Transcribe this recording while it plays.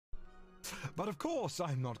But of course,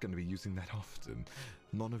 I'm not going to be using that often.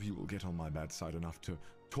 None of you will get on my bad side enough to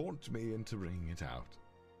taunt me into bringing it out.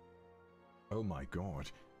 Oh my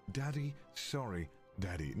god. Daddy, sorry.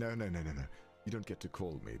 Daddy, no. You don't get to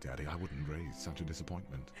call me Daddy. I wouldn't raise such a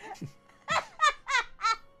disappointment.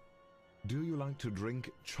 Do you like to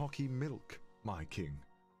drink chalky milk, my king?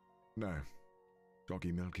 No.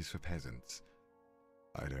 Chalky milk is for peasants.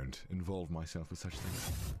 I don't involve myself with such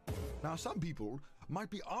things. Now, some people might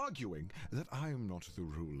be arguing that I am not the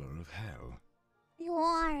ruler of hell. You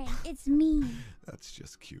aren't. It's me. That's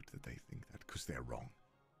just cute that they think that, because they're wrong.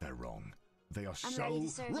 They're wrong. They are I'm so ready to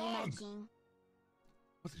serve you, my wrong! king.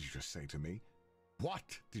 What did you just say to me? What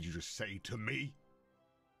did you just say to me?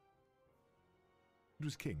 It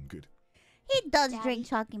was king, good. He does Daddy, drink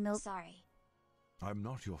chalky milk. Sorry. I'm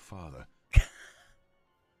not your father.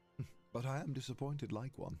 But I am disappointed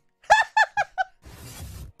like one.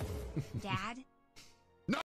 Dad,